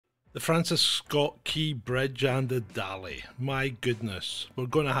The Francis Scott Key Bridge and the Dali. My goodness, we're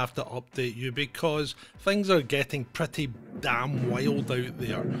going to have to update you because things are getting pretty damn wild out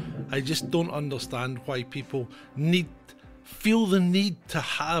there. I just don't understand why people feel the need to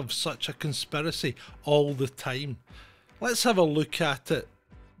have such a conspiracy all the time. Let's have a look at it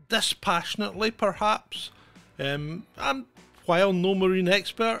dispassionately, perhaps. While no marine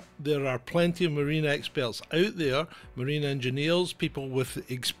expert, there are plenty of marine experts out there, marine engineers, people with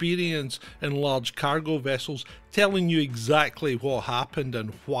experience in large cargo vessels, telling you exactly what happened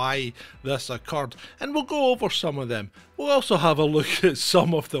and why this occurred. And we'll go over some of them. We'll also have a look at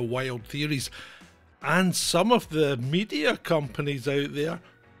some of the wild theories and some of the media companies out there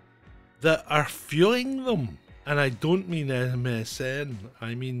that are fueling them. And I don't mean MSN,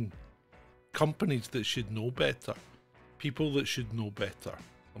 I mean companies that should know better. People that should know better.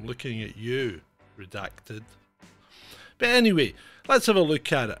 I'm looking at you, redacted. But anyway, let's have a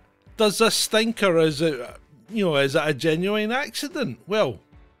look at it. Does this stink, or is it, is it a genuine accident? Well,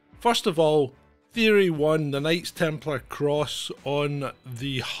 first of all, theory one, the Knights Templar cross on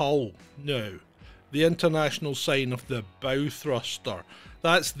the hull. Now, the international sign of the bow thruster.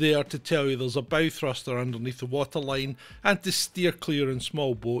 That's there to tell you there's a bow thruster underneath the waterline and to steer clear in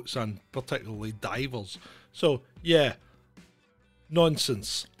small boats and particularly divers. So, yeah.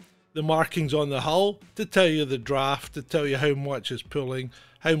 Nonsense. The markings on the hull to tell you the draft, to tell you how much is pulling,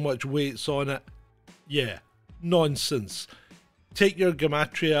 how much weight's on it. Yeah, nonsense. Take your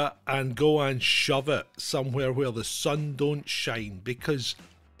gematria and go and shove it somewhere where the sun don't shine, because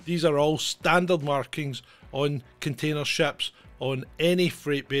these are all standard markings on container ships, on any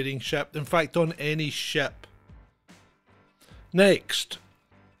freight bearing ship, in fact on any ship. Next,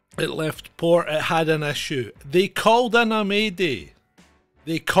 it left port, it had an issue. They called in a mayday.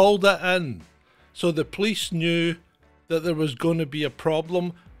 They called it in. So the police knew that there was going to be a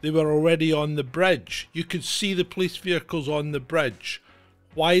problem. They were already on the bridge. You could see the police vehicles on the bridge.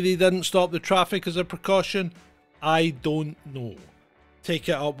 Why they didn't stop the traffic as a precaution, I don't know. Take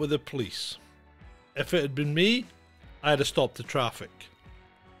it up with the police. If it had been me, I'd have stopped the traffic.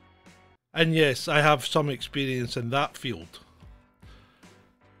 And yes, I have some experience in that field.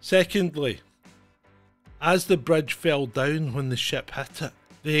 Secondly, as the bridge fell down when the ship hit it,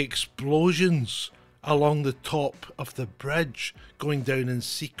 the explosions along the top of the bridge going down in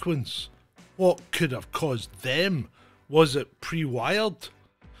sequence. What could have caused them? Was it pre-wired?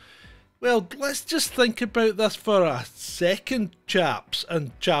 Well, let's just think about this for a second, chaps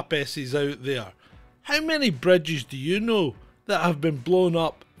and chapesses out there. How many bridges do you know that have been blown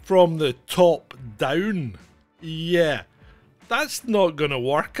up from the top down? Yeah, that's not going to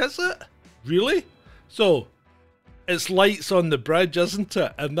work, is it? Really? So, it's lights on the bridge, isn't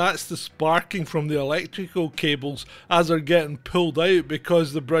it? And that's the sparking from the electrical cables as they're getting pulled out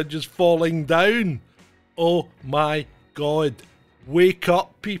because the bridge is falling down. Oh my God. Wake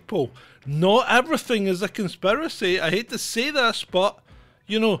up, people. Not everything is a conspiracy. I hate to say this, but,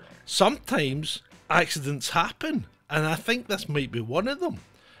 sometimes accidents happen. And I think this might be one of them.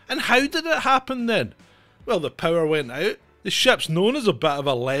 And how did it happen then? Well, the power went out. The ship's known as a bit of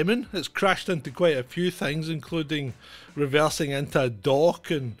a lemon. It's crashed into quite a few things, including reversing into a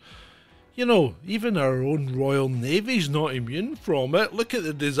dock, and, even our own Royal Navy's not immune from it. Look at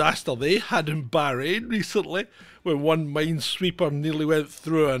the disaster they had in Bahrain recently, where one minesweeper nearly went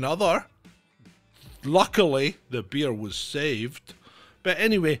through another. Luckily, the beer was saved. But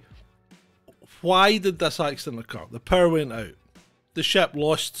anyway, why did this accident occur? The power went out. The ship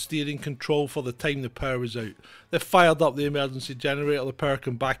lost steering control for the time the power was out. They fired up the emergency generator, the power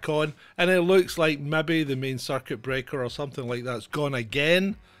came back on, and it looks like maybe the main circuit breaker or something like that's gone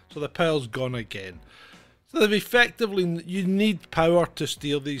again. So the power's gone again. So they've effectively, you need power to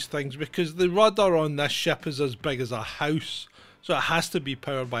steer these things because the rudder on this ship is as big as a house. So it has to be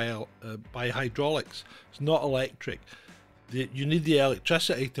powered by hydraulics. It's not electric. You need the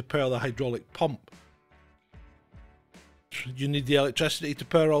electricity to power the hydraulic pump. You need the electricity to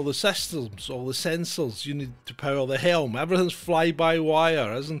power all the systems, all the sensors. You need to power the helm. Everything's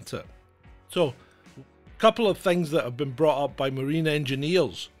fly-by-wire, isn't it? So, a couple of things that have been brought up by marine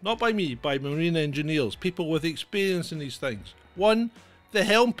engineers. Not by me, by marine engineers. People with experience in these things. One, the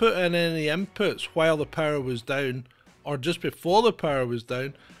helm put in any inputs while the power was down, or just before the power was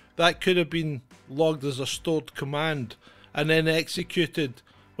down. That could have been logged as a stored command, and then executed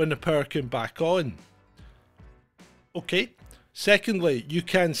when the power came back on. Okay. Secondly, you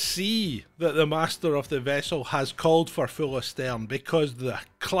can see that the master of the vessel has called for full astern because the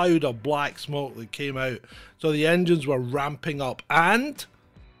cloud of black smoke that came out. So the engines were ramping up, and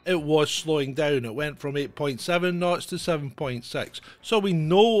it was slowing down. It went from 8.7 knots to 7.6. So we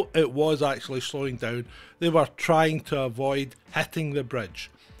know it was actually slowing down. They were trying to avoid hitting the bridge.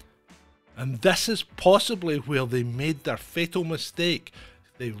 And this is possibly where they made their fatal mistake.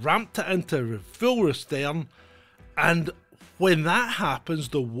 They ramped it into full astern, and when that happens,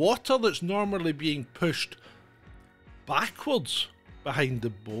 the water that's normally being pushed backwards behind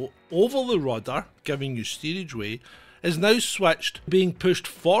the boat over the rudder, giving you steerage way, is now switched being pushed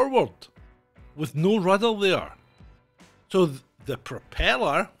forward with no rudder there. So the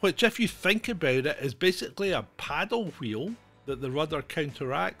propeller, which if you think about it is basically a paddle wheel that the rudder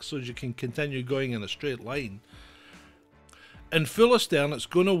counteracts so you can continue going in a straight line. In full astern, it's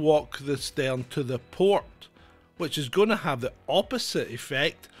going to walk the stern to the port, which is going to have the opposite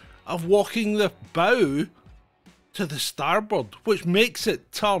effect of walking the bow to the starboard, which makes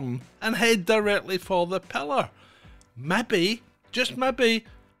it turn and head directly for the pillar. Maybe, just maybe,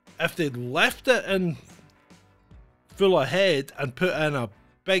 if they'd left it in full ahead and put in a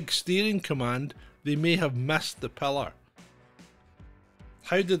big steering command, they may have missed the pillar.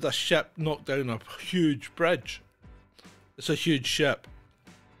 How did a ship knock down a huge bridge? It's a huge ship.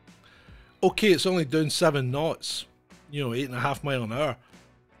 Okay, it's only doing 7 knots, you know, 8.5 miles an hour,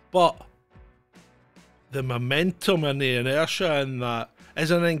 but the momentum and the inertia in that is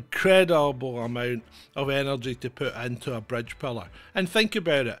an incredible amount of energy to put into a bridge pillar. And think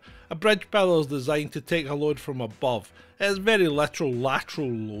about it, a bridge pillar is designed to take a load from above. It's very literal lateral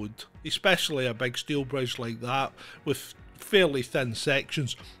load, especially a big steel bridge like that with fairly thin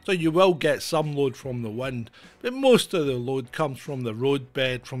sections, so you will get some load from the wind, but most of the load comes from the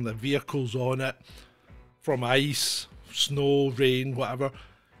roadbed, from the vehicles on it, from ice, snow, rain, whatever.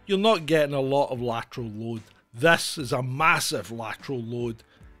 You're not getting a lot of lateral load. This is a massive lateral load.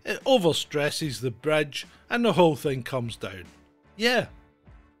 It overstresses the bridge and the whole thing comes down. Yeah,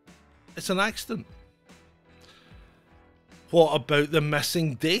 it's an accident. What about the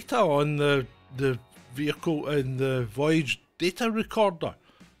missing data on the vehicle and the voyage data recorder?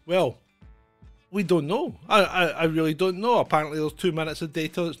 Well, we don't know. I really don't know. Apparently there's 2 minutes of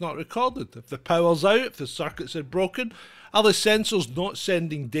data that's not recorded. If the power's out, if the circuits are broken, are the sensors not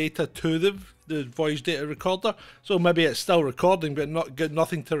sending data to the voyage data recorder? So maybe it's still recording but not got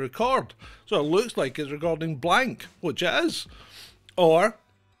nothing to record. So it looks like it's recording blank, which it is. Or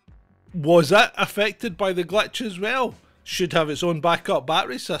was it affected by the glitch as well? Should have its own backup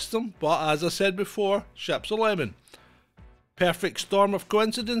battery system, but as I said before, ship's a lemon. Perfect storm of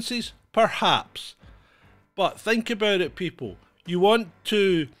coincidences? Perhaps. But think about it, people. You want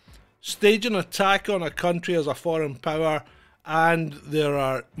to stage an attack on a country as a foreign power, and there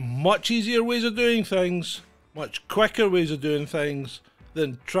are much easier ways of doing things, much quicker ways of doing things,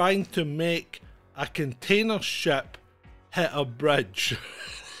 than trying to make a container ship hit a bridge.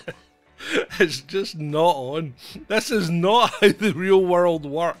 It's just not on. This is not how the real world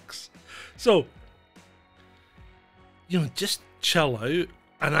works. So, you know, just chill out.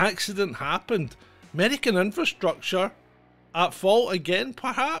 An accident happened. American infrastructure at fault again,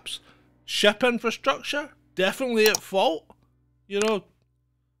 perhaps. Ship infrastructure definitely at fault. You know,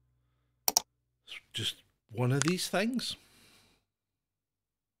 it's just one of these things.